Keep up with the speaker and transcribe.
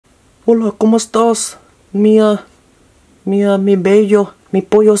Hola, ¿cómo estás? Mi bello, mi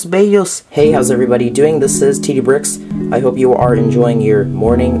pollos bellos. Hey, how's everybody doing? This is TD Bricks. I hope you are enjoying your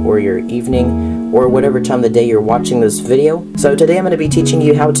morning or your evening or whatever time of the day you're watching this video. So today I'm going to be teaching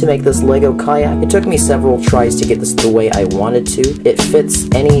you how to make this LEGO kayak. It took me several tries to get this the way I wanted to. It fits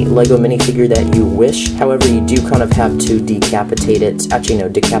any LEGO minifigure that you wish. However, you do kind of have to decapitate it. Actually, no,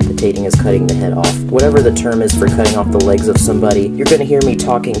 decapitating is cutting the head off. Whatever the term is for cutting off the legs of somebody, you're going to hear me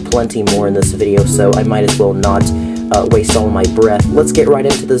talking plenty more in this video, so I might as well not waste all my breath. Let's get right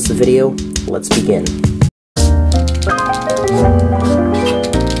into this video. Let's begin.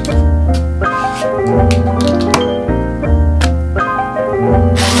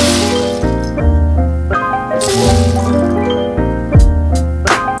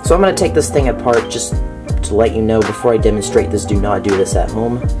 So I'm going to take this thing apart just to let you know before I demonstrate this. Do not do this at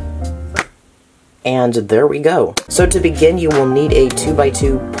home. And there we go. So to begin, you will need a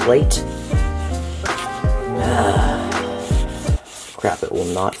 2x2 plate. Crap, it will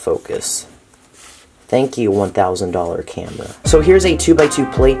not focus. Thank you, $1,000 camera. So here's a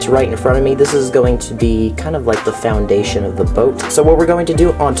 2x2 plate right in front of me. This is going to be kind of like the foundation of the boat. So what we're going to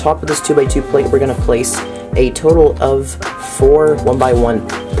do on top of this 2x2 plate, we're going to place a total of 4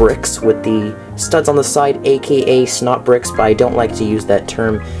 1x1 bricks with the studs on the side, aka snot bricks, but I don't like to use that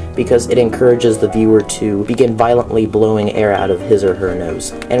term because it encourages the viewer to begin violently blowing air out of his or her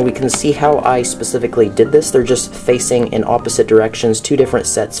nose. And we can see how I specifically did this. They're just facing in opposite directions, 2 different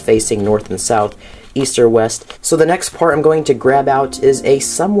sets facing north and south, east or west. So the next part I'm going to grab out is a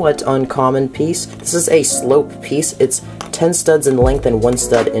somewhat uncommon piece. This is a slope piece. It's 10 studs in length and 1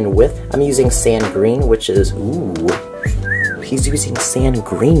 stud in width. I'm using sand green, which is, ooh, he's using sand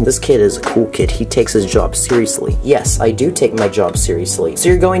green. This kid is a cool kid. He takes his job seriously. Yes, I do take my job seriously. So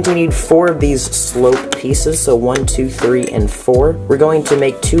you're going to need 4 of these slope pieces. So 1, 2, 3, and 4. We're going to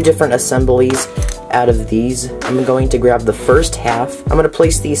make 2 different assemblies out of these. I'm going to grab the first half. I'm going to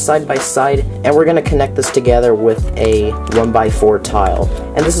place these side by side, and we're going to connect this together with a 1x4 tile.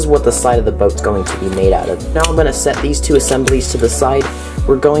 And this is what the side of the boat's going to be made out of. Now I'm going to set these 2 assemblies to the side.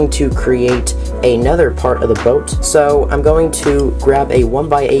 We're going to create another part of the boat. So I'm going to grab a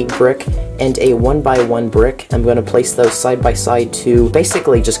 1x8 brick and a 1x1 brick. I'm going to place those side by side to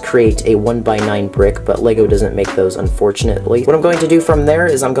basically just create a 1x9 brick, but LEGO doesn't make those, unfortunately. What I'm going to do from there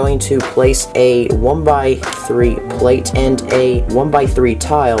is I'm going to place a 1x3 plate and a 1x3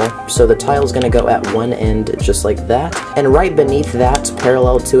 tile. So the tile is going to go at one end just like that. And right beneath that,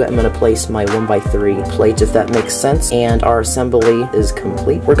 parallel to it, I'm going to place my 1x3 plate, if that makes sense. And our assembly is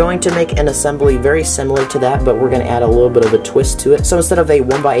complete. We're going to make an assembly very similar to that, but we're going to add a little bit of a twist to it. So instead of a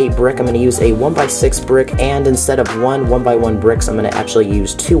 1x8 brick, I'm going to use a 1x6 brick, and instead of 1 1x1 bricks, I'm going to actually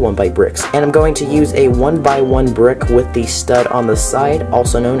use 2 1x bricks. And I'm going to use a 1x1 brick with the stud on the side,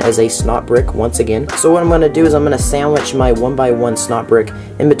 also known as a snot brick once again. So what I'm going to do is I'm going to sandwich my 1x1 snot brick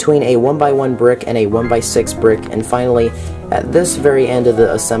in between a 1x1 brick and a 1x6 brick, and finally at this very end of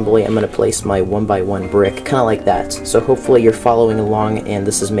the assembly, I'm going to place my 1x1 brick, kind of like that. So hopefully you're following along and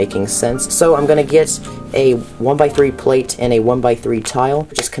this is making sense. So I'm going to get a 1x3 plate and a 1x3 tile,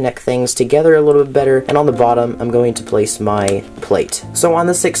 just connect things together a little bit better, and on the bottom I'm going to place my plate. So on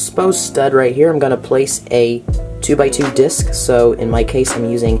this exposed stud right here, I'm going to place a 2x2 disc. So in my case, I'm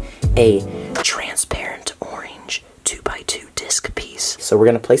using a transparent orange 2x2 disc piece. So we're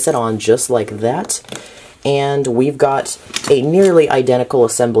going to place it on just like that. And we've got a nearly identical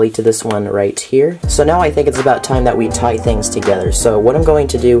assembly to this one right here. So now I think it's about time that we tie things together. So what I'm going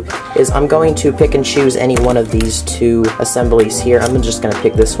to do is I'm going to pick and choose any one of these 2 assemblies here. I'm just going to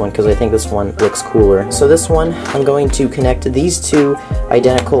pick this one because I think this one looks cooler. So this one, I'm going to connect these 2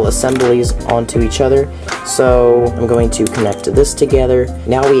 identical assemblies onto each other. So I'm going to connect this together.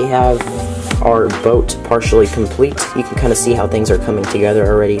 Now we have our boat partially complete. You can kind of see how things are coming together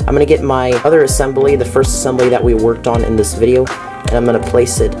already. I'm going to get my other assembly, the first assembly that we worked on in this video, and I'm going to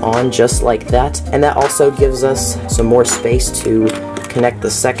place it on just like that. And that also gives us some more space to connect the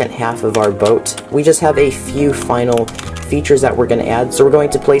second half of our boat. We just have a few final features that we're going to add. So we're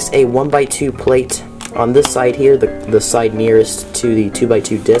going to place a 1x2 plate on this side here, the side nearest to the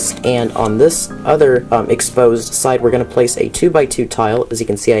 2x2 disc, and on this other exposed side, we're going to place a 2x2 tile, as you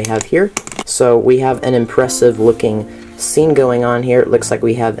can see I have here. So we have an impressive looking scene going on here. It looks like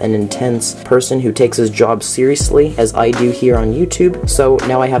we have an intense person who takes his job seriously, as I do here on YouTube, so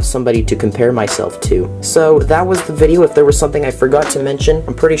now I have somebody to compare myself to. So that was the video. If there was something I forgot to mention,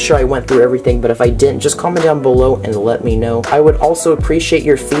 I'm pretty sure I went through everything, but if I didn't, just comment down below and let me know. I would also appreciate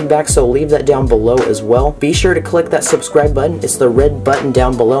your feedback, so leave that down below as well. Be sure to click that subscribe button. It's the red button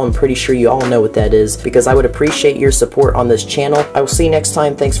down below. I'm pretty sure you all know what that is, because I would appreciate your support on this channel. I will see you next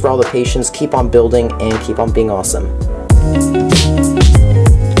time. Thanks for all the patience. Keep on building and keep on being awesome.